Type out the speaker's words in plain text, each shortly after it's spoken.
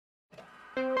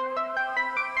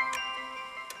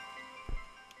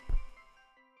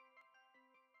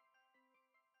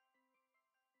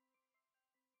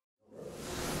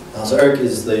So Eric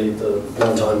is the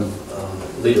long-time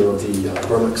leader of the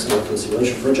Burmax molecular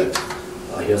simulation project.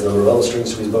 He has a number of other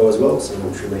strings to his bow as well, some of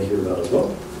which we may hear about as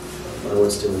well. I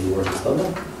won't steal any more of his thunder,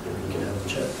 and we can have a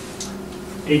chat.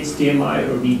 HDMI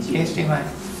or VG? HDMI.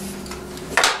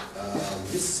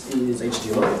 This is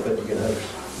HDMI, but you can have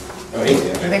I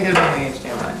think there's only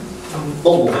HDMI.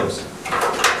 multiple things.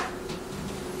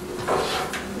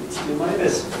 HDMI it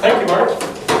is. Thank you, Mark.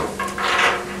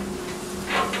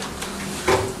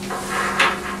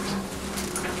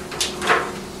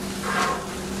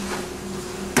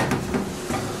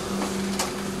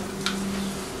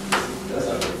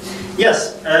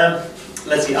 Yes,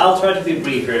 let's see, I'll try to be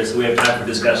brief here so we have time for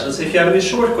discussions. If you have any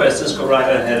short questions, go right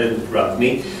ahead and interrupt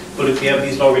me. But if you have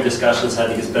these longer discussions, I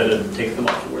think it's better to take them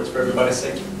afterwards for everybody's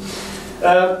sake.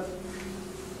 The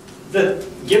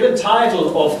given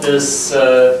title of this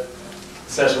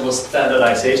session was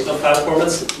Standardization of file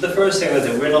formats. The first thing is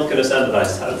that we're not going to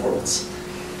standardize file formats.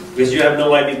 Because you have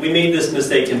no idea, we made this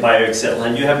mistake in BioExcel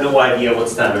and you have no idea what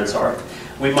standards are.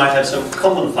 We might have some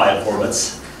common file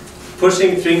formats.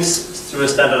 Pushing things through a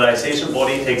standardization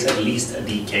body takes at least a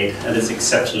decade, and it's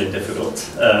exceptionally difficult.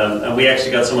 And we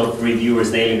actually got some of the reviewers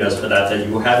nailing us for that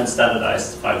you haven't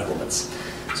standardized file formats.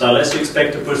 So unless you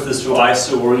expect to push this through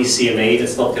ISO or ECMA,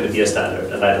 it's not going to be a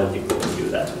standard, and I don't think we can do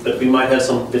that. But we might have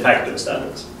some de facto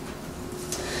standards.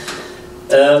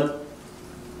 I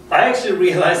actually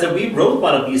realized that we wrote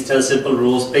one of these 10 simple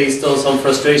rules based on some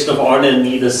frustration of Arne and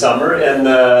me this summer in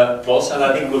PLOS, and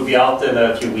I think we'll be out in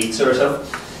a few weeks or so.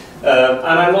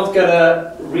 And I'm not going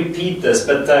to repeat this,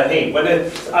 but hey,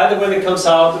 either when it comes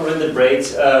out or in the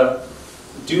breaks,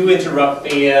 do interrupt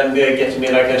me and get to me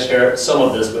and I can share some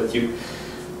of this with you.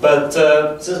 But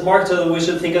since Mark told me we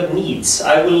should think of needs,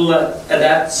 I will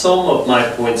adapt some of my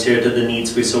points here to the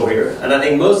needs we saw here. And I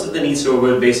think most of the needs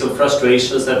were based on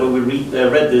frustrations that when we read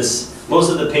this,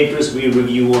 most of the papers we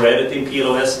review or edit in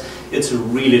PLOS, it's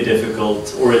really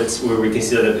difficult, or it's where we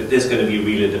consider that it is going to be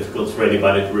really difficult for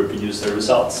anybody to reproduce their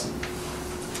results.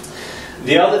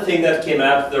 The other thing that came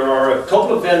up, there are a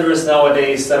couple of vendors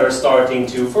nowadays that are starting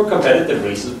to, for competitive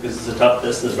reasons, because it's a tough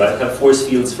business, right, have force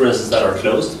fields, for instance, that are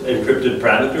closed, encrypted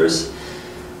parameters.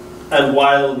 And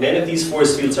while many of these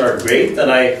force fields are great,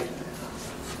 and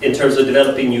in terms of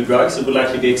developing new drugs, it will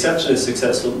actually be exceptionally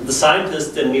successful. The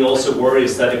scientist in me also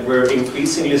worries that if we're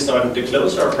increasingly starting to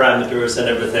close our parameters and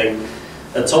everything,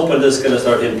 at some point this is going to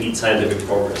start to impede scientific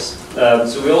progress.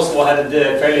 So we also had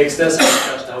a fairly extensive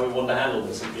discussion how we want to handle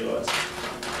this in PLOS.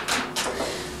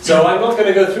 So I'm not going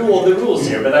to go through all the rules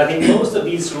here, but I think most of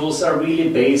these rules are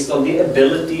really based on the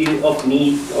ability of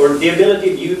me, or the ability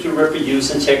of you to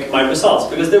reproduce and check my results,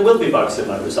 because there will be bugs in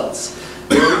my results.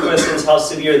 The only question is how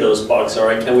severe those bugs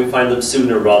are, and can we find them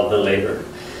sooner rather than later?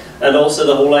 And also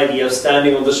the whole idea of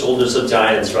standing on the shoulders of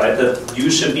giants, right? That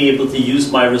you should be able to use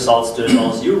my results to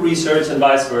advance your research and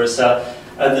vice versa,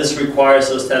 and this requires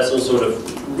us to have some sort of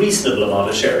reasonable amount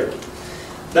of sharing.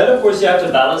 Then of course you have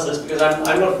to balance this, because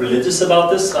I'm not religious about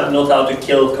this. I'm not out to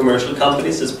kill commercial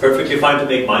companies. It's perfectly fine to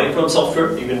make money from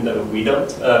software, even though we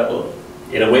don't. Well,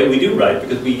 in a way we do, right?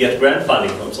 Because we get grant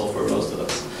funding from software, most of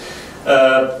us.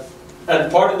 And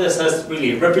part of this has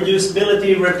really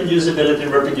reproducibility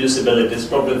is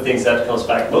probably the things that comes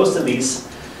back most of these.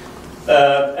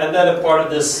 And then a part of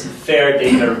this fair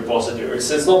data repository.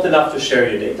 So it's not enough to share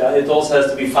your data. It also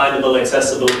has to be findable,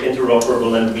 accessible,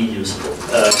 interoperable, and reusable.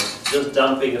 Just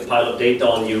dumping a pile of data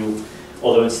on you,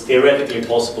 although it's theoretically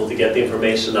possible to get the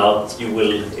information out, you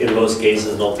will, in most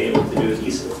cases, not be able to do it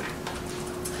easily.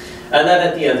 And then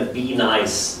at the end, be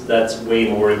nice. That's way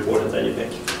more important than you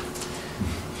think.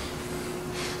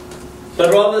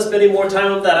 But rather than spending more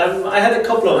time on that, I had a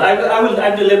couple of,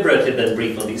 I've deliberately been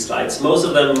brief on these slides. Most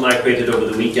of them I created over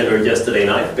the weekend or yesterday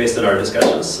night, based on our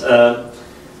discussions.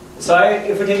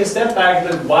 If we take a step back,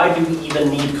 why do we even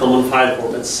need common file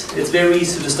formats? It's very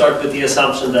easy to start with the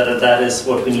assumption that that is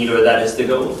what we need or that is the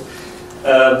goal.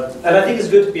 And I think it's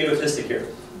good to be egotistic here.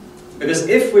 Because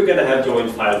if we're going to have joint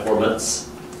file formats,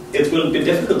 it will be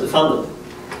difficult to fund them.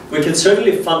 We can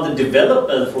certainly fund the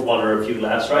development for one or a few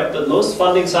labs, right? But most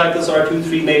funding cycles are 2,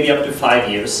 3, maybe up to 5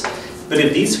 years. But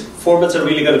if these formats are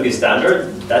really going to be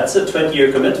standard, that's a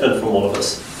 20-year commitment from all of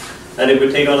us. And if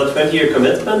we take on a 20-year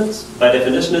commitment, by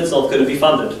definition, it's not going to be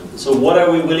funded. So what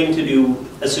are we willing to do,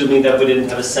 assuming that we didn't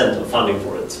have a cent of funding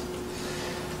for it?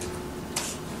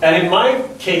 And in my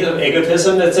case of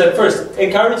egotism, it's first,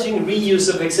 encouraging reuse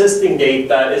of existing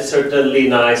data is certainly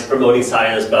nice, promoting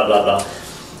science, blah, blah, blah.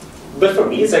 But for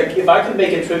me, it's like, if I can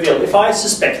make it trivial, if I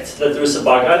suspect that there is a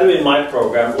bug, either in my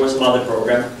program or some other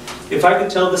program, if I could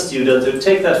tell the student to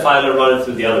take that file and run it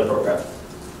through the other program,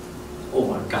 oh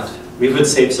my God, we would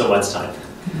save so much time.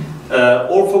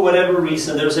 or for whatever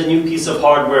reason there's a new piece of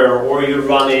hardware, or you're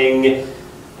running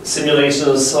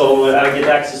simulations, so I get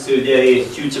access to a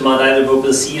huge amount either of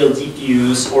OpenCL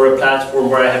GPUs or a platform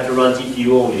where I have to run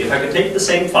GPU only. If I could take the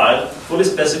same file, fully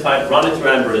specified, run it through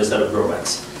Android instead of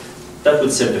Promax, that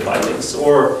would simplify things.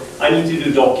 Or I need to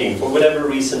do docking. For whatever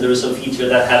reason, there is some feature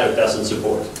that Haddock doesn't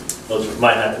support. Well, it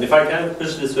might happen. If I can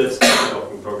push this with a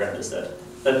docking program instead,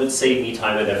 that would save me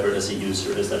time and effort as a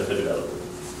user instead of a developer.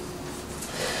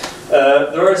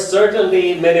 There are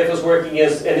certainly many of us working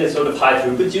in any sort of high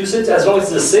throughput usage. As long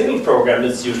as it's a single program,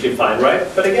 it's usually fine, right?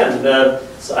 But again,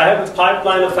 so I have a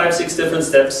pipeline of 5-6 different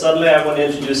steps. Suddenly I want to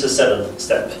introduce a 7th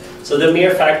step. So the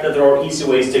mere fact that there are easy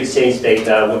ways to exchange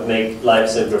data would make life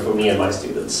simpler for me and my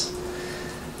students.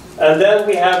 And then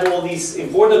we have all these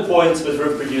important points with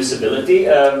reproducibility.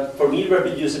 For me,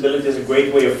 reproducibility is a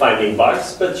great way of finding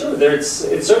bugs, but sure, it's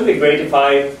certainly great if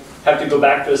I have to go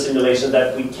back to a simulation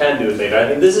that we can do it later. I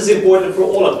think this is important for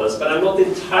all of us, but I'm not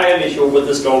entirely sure what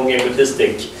the strong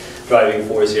egotistic driving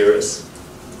force here is.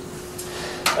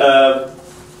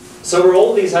 So for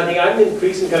all these, I think I'm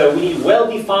increasing we need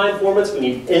well-defined formats, we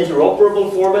need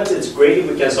interoperable formats. It's great if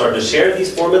we can start to share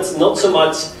these formats, not so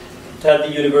much to have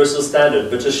the universal standard,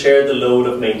 but to share the load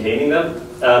of maintaining them.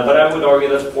 But I would argue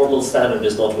that formal standard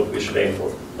is not what we should aim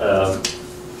for.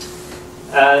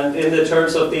 And in the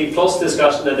terms of the PLOS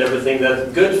discussion and everything,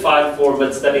 that good file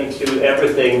formats that include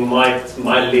everything might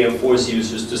mildly enforce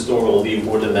users to store all the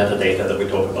important metadata that we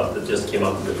talked about that just came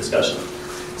up in the discussion.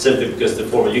 Simply because the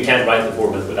format, you can't write the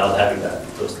format without having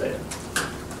those data.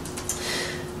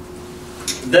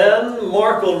 Then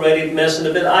Mark already mentioned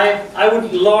a bit, I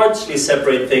would largely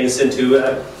separate things into,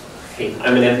 hey,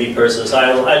 I'm an MD person, so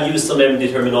I'll use some MD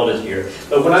terminology here.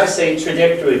 But when I say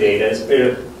trajectory data,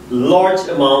 it's large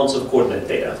amounts of coordinate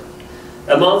data.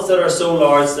 Amounts that are so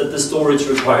large that the storage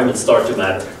requirements start to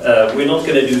matter. We're not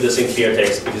going to do this in clear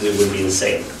text because it would be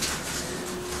insane.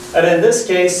 And in this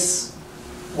case,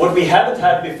 what we haven't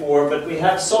had before, but we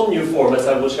have some new formats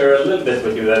I will share a little bit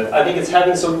with you. And I think it's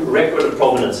having some record of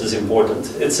provenance is important.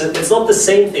 It's not the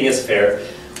same thing as FAIR,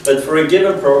 but for a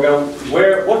given program,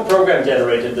 what program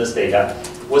generated this data?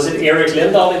 Was it Eric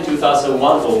Lindahl in 2001?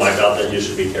 Oh my God, then you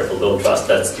should be careful, don't trust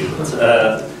that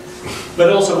student.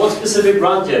 But also, what specific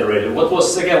run generated? What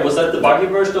was, again, was that the buggy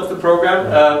version of the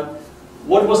program?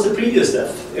 What was the previous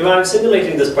step? If I'm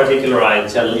simulating this particular ion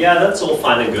channel, yeah, that's all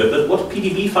fine and good, but what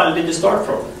PDB file did you start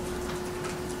from?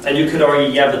 And you could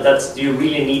argue, yeah, but do you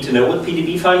really need to know what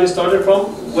PDB file you started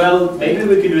from? Well, maybe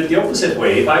we could do it the opposite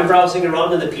way. If I'm browsing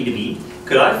around in the PDB,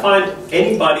 could I find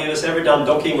anybody who's ever done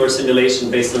docking or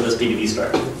simulation based on this PDB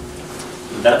structure?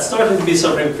 That's starting to be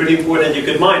something pretty important you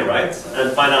could mine, right?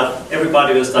 And find out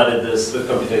everybody who studied this with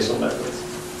computational methods.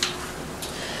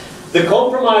 The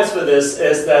compromise for this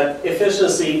is that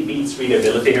efficiency beats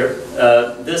readability here.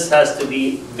 This has to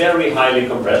be very highly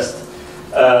compressed.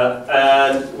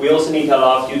 And we also need to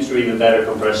allow future even better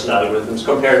compression algorithms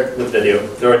compared with video.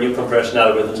 There are new compression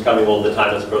algorithms coming all the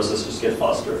time as processors get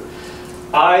faster.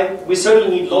 We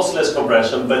certainly need lossless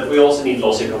compression, but we also need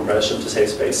lossy compression to save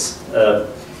space.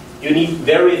 You need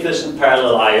very efficient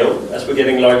parallel I/O as we're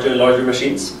getting larger and larger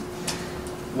machines.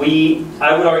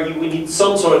 I would argue we need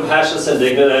some sort of hashes and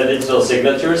digital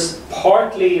signatures,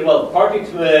 partly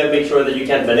to make sure that you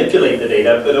can't manipulate the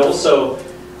data, but also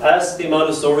as the amount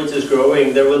of storage is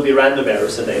growing, there will be random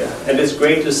errors in data. And it's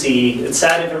great to see, it's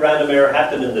sad if a random error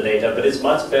happened in the data, but it's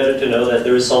much better to know that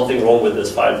there is something wrong with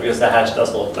this file because the hash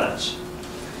does not match.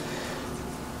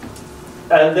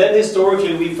 And then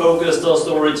historically we focused on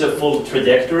storage of full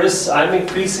trajectories. I'm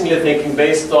increasingly thinking,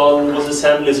 based on was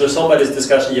assemblies or somebody's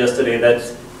discussion yesterday, that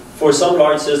for some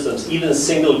large systems, even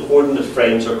single coordinate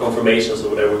frames or conformations or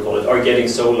whatever we call it, are getting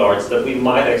so large that we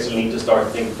might actually need to start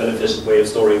thinking of an efficient way of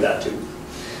storing that too.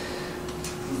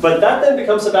 But that then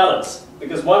becomes a balance.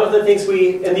 Because one of the things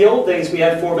in the old days, we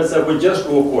had formats that were just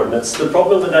raw coordinates. The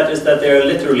problem with that is that they're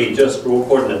literally just raw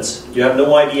coordinates. You have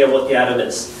no idea what the atom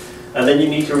is. And then you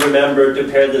need to remember to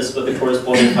pair this with the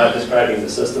corresponding file describing the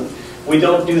system. We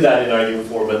don't do that in our new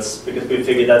formats because we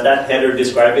figured that header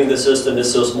describing the system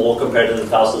is so small compared to the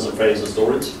thousands of frames of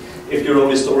storage. If you're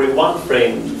only storing one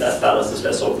frame, that balance is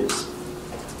less obvious.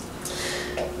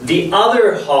 The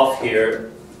other half here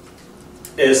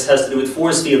has to do with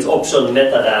force fields, option,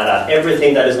 metadata,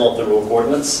 everything that is not the raw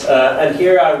coordinates. And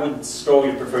here I would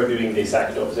strongly prefer doing the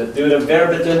exact opposite. Do the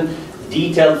verbatim,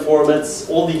 detailed formats,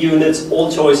 all the units, all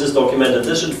choices documented.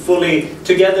 This should fully,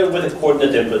 together with the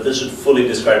coordinate input, this should fully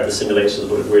describe the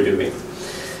simulations what we're doing.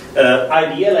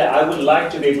 Ideally, I would like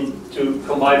to be able to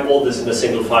combine all this in a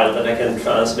single file that I can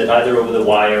transmit either over the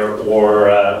wire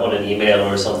or on an email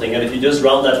or something. And if you just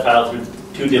run that file through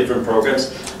two different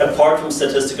programs. Apart from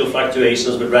statistical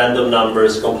fluctuations with random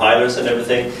numbers, compilers and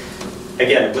everything,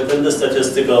 again, within the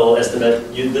statistical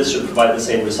estimate, this should provide the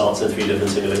same results in 3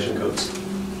 different simulation codes.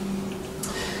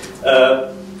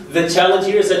 The challenge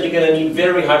here is that you're going to need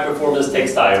very high performance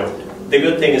text I/O. The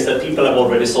good thing is that people have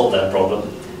already solved that problem.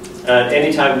 And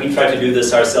anytime we try to do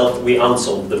this ourselves, we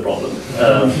unsolve the problem.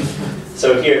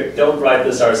 So here, don't write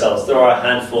this ourselves. There are a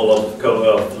handful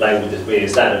of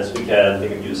languages, standards we can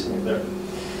think of using it there.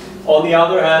 On the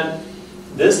other hand,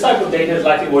 this type of data is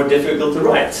likely more difficult to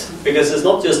write because it's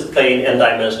not just plain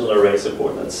n-dimensional arrays of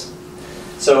coordinates.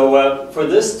 So for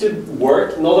this to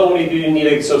work, not only do you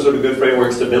need some sort of good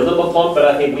frameworks to build them upon, but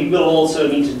I think we will also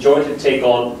need to jointly take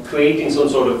on creating some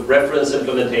sort of reference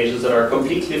implementations that are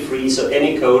completely free, so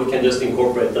any code can just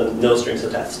incorporate them, no strings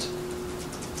attached.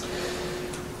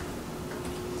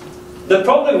 The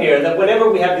problem here, that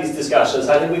whenever we have these discussions,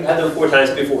 I think we've had them 4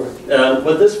 times before.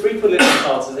 What this frequently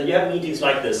results is that you have meetings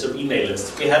like this, or email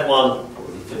lists. We had one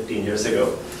probably 15 years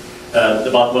ago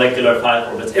about molecular file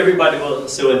formats. Everybody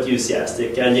was so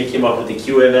enthusiastic, and you came up with the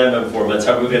QMM formats.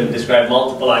 How are we going to describe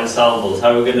multiple ensembles?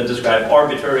 How are we going to describe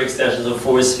arbitrary extensions of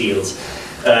force fields?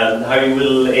 How you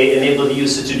will enable the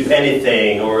user to do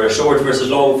anything, or short versus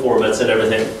long formats and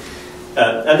everything.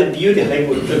 And the beauty, I think,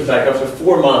 would look like after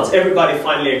 4 months, everybody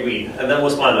finally agreed, and that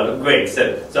was one of them. Great.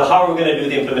 So how are we going to do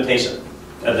the implementation?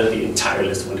 And then the entire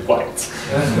list went quiet.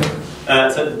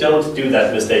 So don't do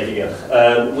that mistake again.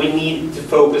 We need to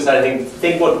focus, I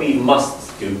think what we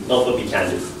must do, not what we can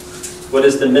do. What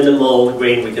is the minimal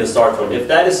grain we can start from? If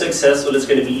that is successful, it's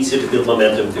going to be easier to build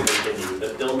momentum to continue.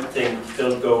 But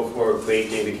don't go for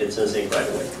creating the kitchen sink right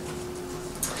away.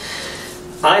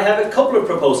 I have a couple of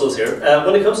proposals here.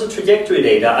 When it comes to trajectory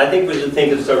data, I think we should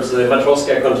think in terms of the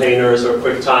Matroska containers or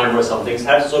QuickTime or something.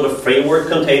 Have sort of framework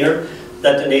container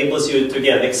that enables you to,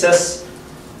 again, access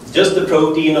just the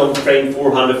protein on frame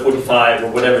 445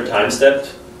 or whatever time step,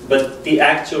 but the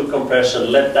actual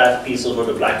compression, let that be some sort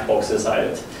of black box inside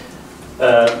it.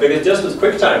 Because just with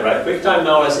QuickTime, right? QuickTime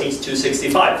now has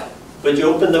H265. But you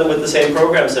open them with the same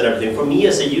programs and everything. For me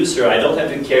as a user, I don't have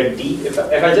to care deep. If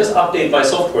I just update my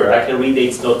software, I can read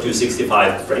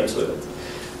H.265 frames with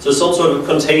it. So some sort of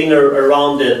container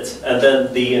around it, and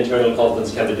then the internal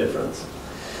contents can be different.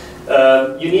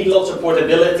 You need lots of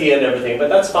portability and everything, but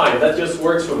that's fine. That just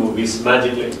works for movies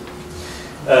magically.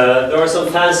 There are some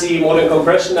fancy modern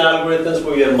compression algorithms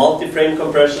where you have multi-frame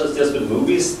compressions just with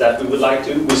movies that we would like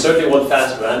to. We certainly want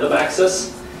fast random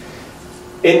access.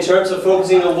 In terms of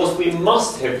focusing on what we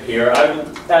must have here, I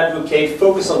would advocate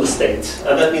focus on the state,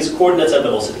 and that means coordinates and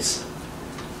velocities.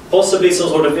 Possibly some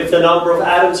sort of, if the number of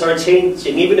atoms are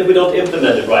changing, even if we don't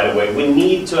implement it right away, we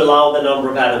need to allow the number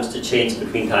of atoms to change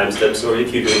between time steps, or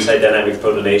if you're doing, say, dynamic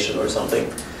protonation or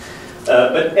something.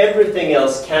 But everything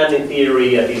else can, in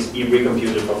theory, at least be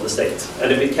recomputed from the state.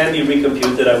 And if it can be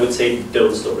recomputed, I would say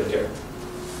don't store it here.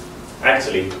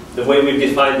 Actually, the way we've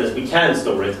defined this, we can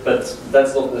store it, but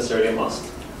that's not necessarily a must.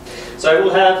 So I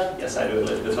will have, yes, I do a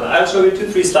little bit fun. I'll show you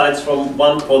 2-3 slides from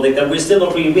one project, and we're still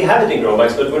not really, we have it in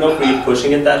GrowMax, but we're not really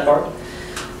pushing it that hard.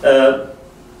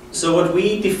 So what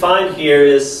we define here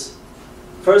is,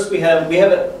 first we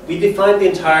define the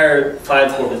entire file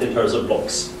format in terms of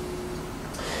blocks.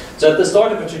 So at the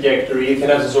start of a trajectory, you can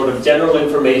have some sort of general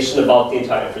information about the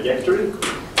entire trajectory.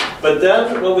 But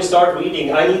then, when we start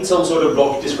reading, I need some sort of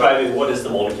block describing what is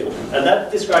the molecule. And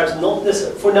that describes not this,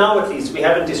 for now at least, we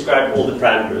haven't described all the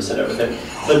parameters and everything.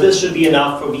 But this should be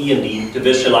enough for VMD to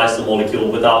visualize the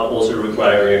molecule without also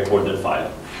requiring a coordinate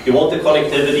file. You want the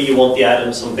connectivity, you want the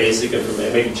atoms, some basic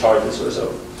information, maybe charges or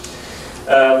so.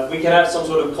 We can have some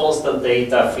sort of constant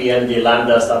data, free energy,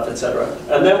 lambda stuff, etc.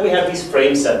 And then we have these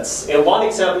frame sets. In one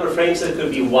example, a frame set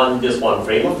could be just one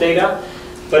frame of data.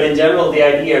 But in general, the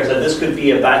idea is that this could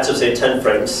be a batch of, say, 10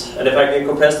 frames. And if I can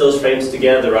compress those frames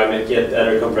together, I may get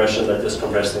better compression than just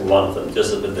compressing one of them,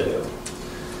 just as the video.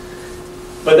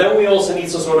 But then we also need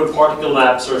some sort of particle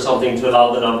maps or something to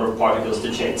allow the number of particles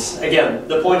to change. Again,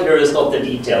 the point here is not the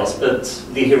details, but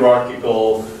the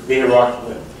hierarchical.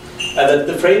 And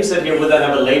the frame set here would then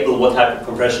have a label what type of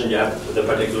compression you have with a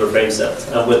particular frame set.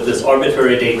 And with this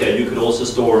arbitrary data, you could also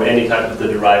store any type of the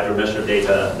derived or measured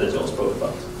data that John spoke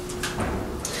about.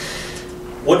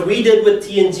 What we did with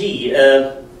TNG,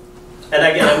 and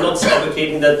again, I'm not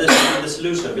advocating that this is the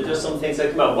solution, but just some things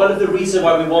that come up. One of the reasons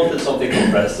why we wanted something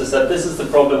compressed is that this is the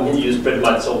problem when you use pretty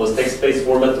much almost text-based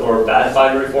format or bad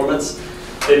binary formats.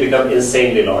 They become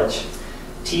insanely large.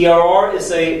 TRR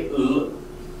is a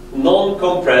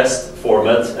non-compressed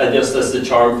format, and just as the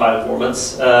charm file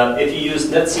formats. If you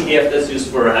use NetCDF that's used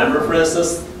for Hammer, for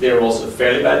instance, they're also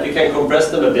fairly bad. You can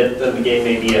compress them a bit, and the game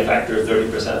may be a factor of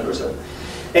 30% or so.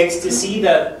 XTC,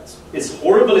 that is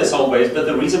horrible in some ways, but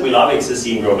the reason we love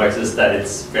XTC in GROMACS is that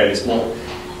it's fairly small.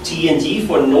 TNG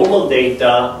for normal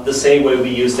data, the same way we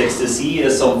use XTC,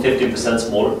 is some 50%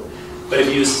 smaller. But if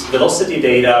you use velocity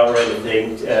data or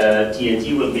anything,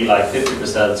 TNG will be like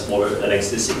 50% smaller than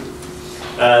XTC.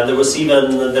 There was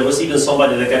even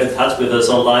somebody that got in touch with us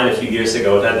online a few years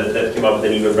ago that came up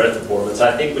with an even better performance.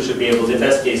 I think we should be able to, in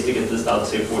best case, to get this down to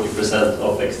say 40%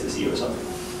 of XTC or something.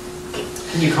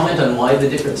 Can you comment on why the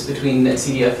difference between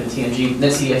NetCDF and TNG?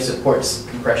 NetCDF supports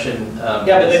compression. Yeah,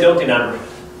 but they don't in AMBER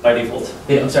by default.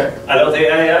 Yeah, I'm sorry.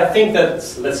 I think that,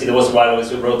 let's see, there was a while ago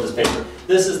we wrote this paper.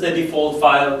 This is the default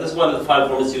file, this is one of the file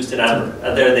formats used in AMBER,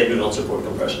 and there they do not support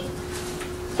compression.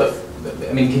 But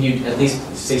I mean, can you at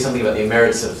least say something about the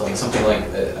merits of something like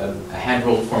a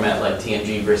hand-rolled format like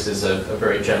TNG versus a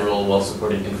very general,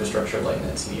 well-supported infrastructure like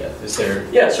NetCDF? Is there...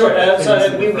 Yeah, sure.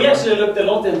 We actually looked a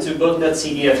lot into both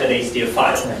NetCDF and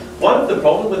HDF5. Okay. One of the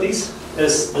problems with these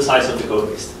is the size of the code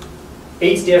base.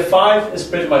 HDF5 is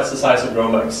pretty much the size of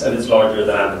GROMACS, and it's larger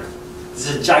than AMBER. It's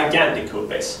a gigantic code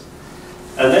base.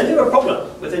 And then you have a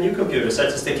problem with a new computer,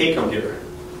 such as the K computer.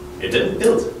 It didn't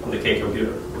build on the K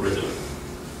computer originally.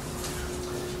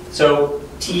 So,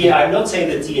 I'm not saying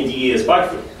that TNG is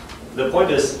bug-free. The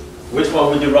point is, which one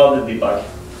would you rather debug?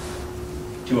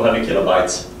 200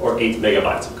 kilobytes or 8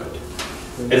 megabytes of code?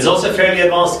 It is also fairly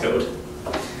advanced code.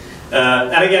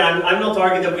 And again, I'm not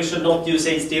arguing that we should not use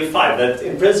HDF5. That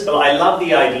in principle, I love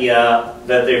the idea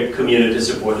that they're community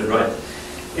supported, right?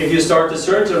 If you start to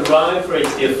search and run for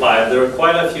HDF5, there are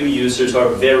quite a few users who are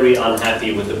very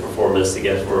unhappy with the performance they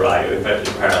get for I/O, in fact,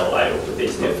 parallel I/O with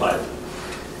HDF5.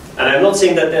 And I'm not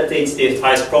saying that that's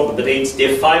HDF5's problem, but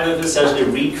HDF5 is essentially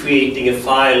recreating a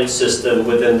file system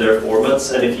within their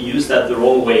formats, and if you use that the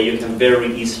wrong way, you can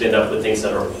very easily end up with things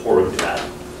that are horribly bad.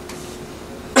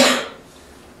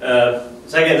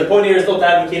 So again, the point here is not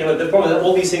advocating, but the problem is that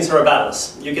all these things are a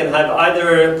balance. You can have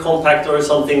either compact or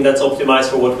something that's optimized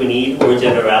for what we need, or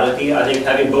generality. I think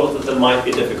having both of them might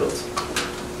be difficult.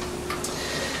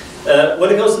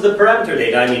 When it comes to the parameter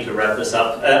data, I need to wrap this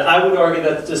up. I would argue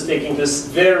that just taking this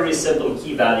very simple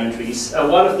key value trees,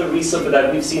 and one of the reasons for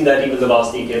that, we've seen that even the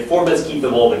last decade, formats keep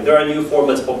evolving. There are new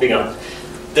formats popping up.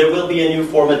 There will be a new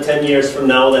format 10 years from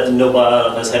now that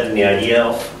nobody has had any idea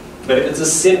of. But if it's a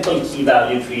simple key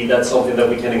value tree, that's something that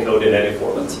we can encode in any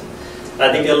format.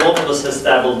 I think a lot of us has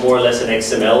dabbled more or less in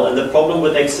XML, and the problem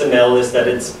with XML is that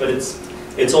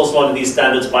it's also one of these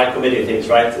standards by committee things,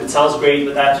 right? It sounds great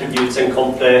with attributes and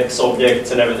complex objects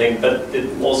and everything, but it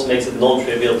also makes it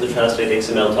non-trivial to translate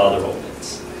XML to other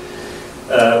objects.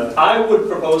 I would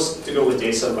propose to go with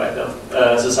JSON right now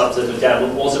as a subset of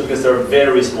YAML, also because they're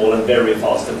very small and very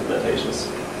fast implementations.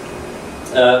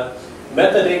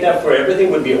 Metadata for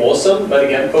everything would be awesome, but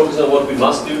again, focus on what we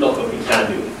must do, not what we can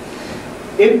do.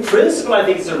 In principle, I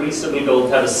think it's a reasonable goal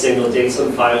to have a single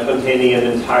JSON file containing an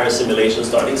entire simulation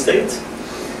starting state.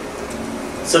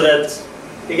 So that,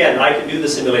 again, I can do the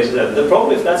simulation. The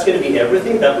problem, if that's going to be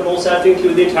everything, that would also have to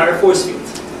include the entire force field.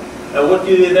 And what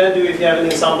do you then do if you have an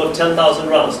ensemble of 10,000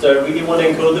 rounds? Do I really want to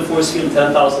encode the force field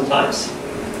 10,000 times?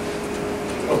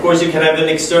 Of course, you can have an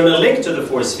external link to the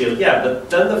force field, yeah, but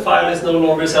then the file is no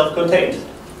longer self-contained.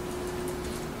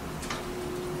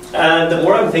 And the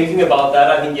more I'm thinking about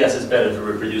that, I think yes, it's better to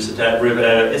reproduce it.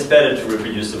 It's better to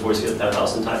reproduce the force field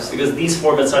 10,000 times because these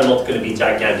formats are not going to be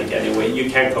gigantic anyway. You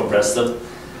can compress them,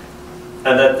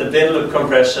 and that the middle of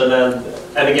compression and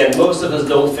again, most of us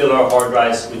don't fill our hard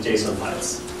drives with JSON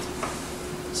files.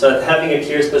 So having a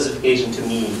clear specification to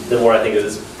me, the more I think it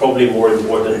is probably more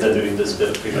important than doing this bit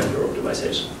of premature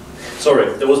optimization.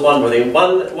 Sorry, there was one more thing.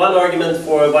 One argument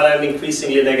for why I'm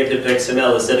increasingly negative to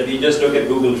XML is that if you just look at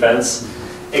Google Trends,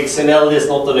 XML is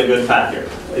not on a good path here.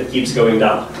 It keeps going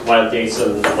down, while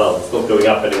JSON, well, it's not going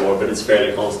up anymore, but it's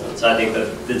fairly constant. So I think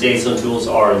that the JSON tools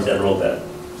are in general better.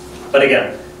 But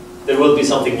again, there will be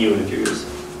something new in a few years.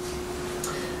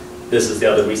 This is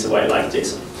the other reason why I like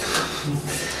JSON.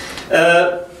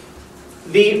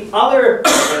 The other,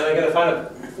 I'm going to find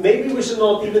out, maybe we should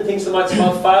not even think so much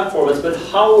about file formats, but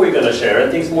how are we going to share?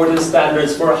 And things more than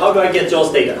standards for how do I get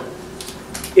JAWS data?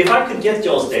 If I could get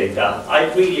JAWS data, I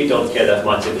really don't care that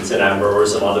much if it's in AMBER or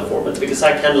some other format, because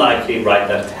I can likely write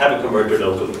that, have a converter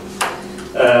locally.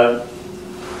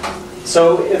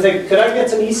 So could I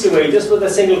get an easy way, just with a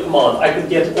single command, I could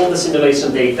get all the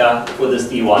simulation data for this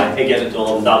DY and get it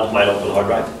down to my local hard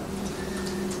drive.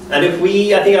 And if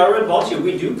I think our advantage,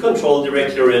 we do control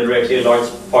directly or indirectly a large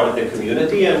part of the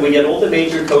community, and we get all the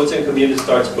major codes and community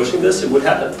starts pushing this, it would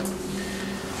happen.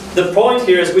 The point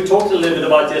here is, we talked a little bit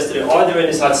about yesterday, are there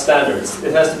any such standards?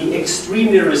 It has to be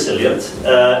extremely resilient.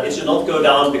 It should not go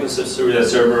down because if a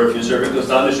server or if your server goes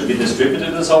down, it should be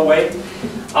distributed in some way.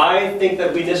 I think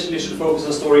that we initially should focus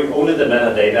on storing only the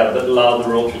metadata that allow the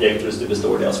roll trajectories to be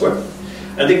stored elsewhere.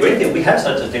 And the great thing, we have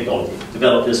such a technology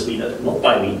developed in Sweden, not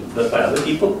by me, but by other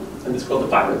people, and it's called the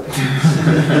pirate bay.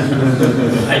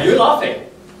 And you're laughing.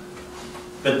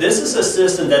 But this is a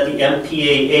system that the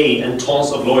MPAA and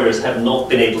tons of lawyers have not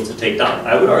been able to take down.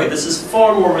 I would argue this is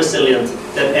far more resilient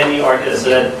than any artist. So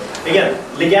that, again,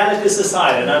 legalities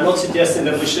aside, and I'm not suggesting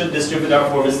that we should distribute our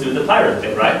formats through the pirate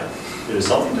bay, right? There is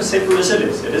something to say for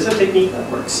resilience. It is a technique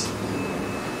that works.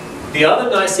 The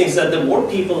other nice thing is that the more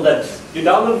people that you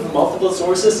download from multiple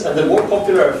sources, and the more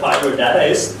popular a file or data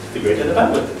is, the greater the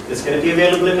bandwidth. It's going to be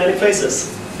available in many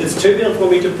places. It's trivial for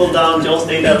me to pull down John's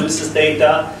data, Lucy's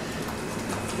data.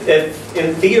 If,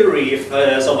 in theory, if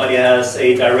somebody has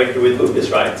a directory with movies,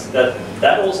 right,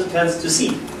 that also tends to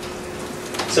seed.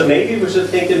 So maybe we should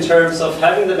think in terms of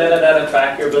having the metadata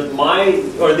tracker, but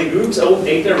the group's own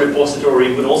data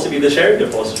repository would also be the sharing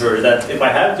repository. That if I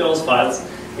have John's files,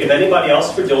 if anybody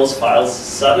asks for John's files,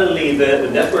 suddenly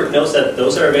the network knows that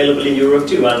those are available in Europe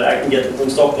too, and I can get them from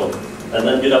Stockholm, and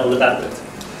then you double the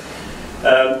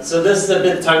bandwidth. So this is a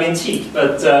bit tongue-in-cheek,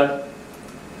 but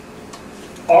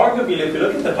arguably, if you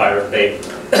look at the pirate bay,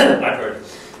 I've heard,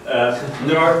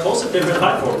 there are tons of different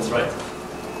file formats, right?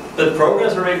 The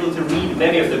programs are able to read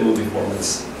many of the movie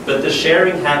formats, but the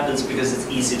sharing happens because it's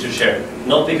easy to share,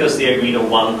 not because they agreed on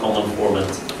one common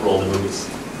format for all the movies.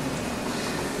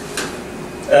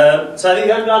 So I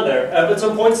think I'm done there, but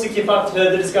some points to keep up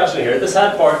the discussion here. The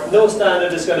sad part, no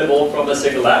standard is going to evolve from a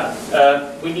single lab.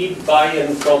 We need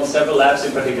buy-in from several labs,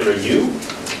 in particular you.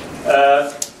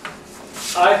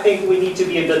 I think we need to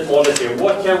be a bit modest here.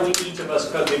 What can we, each of us,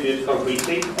 contribute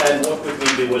concretely, and what would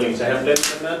we be willing to have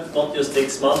implement, not just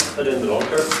 6 months, but in the long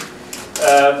term?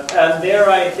 And there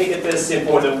I think it is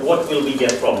important, what will we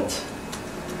get from it?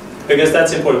 Because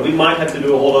that's important. We might have to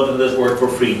do a whole lot of this work for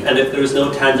free, and if there is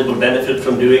no tangible benefit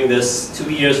from doing this 2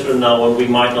 years from now on, we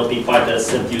might not be quite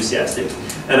as enthusiastic.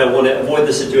 And I want to avoid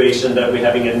the situation that we're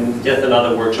having yet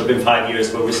another workshop in 5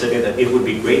 years where we're saying that it would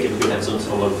be great if we had some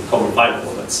sort of common file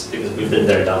formats, because we've been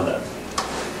there, done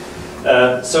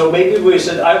that. So maybe we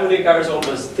should, I would encourage all of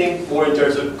us to think more in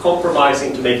terms of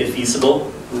compromising to make it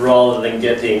feasible, rather than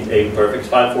getting a perfect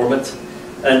file format.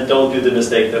 And don't do the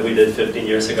mistake that we did 15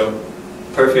 years ago.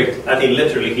 Perfect, I think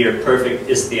literally here, perfect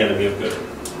is the enemy of good.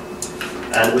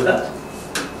 And with that,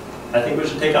 I think we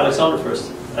should take Alexander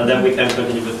first, and then we can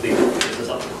continue with the business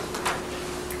update.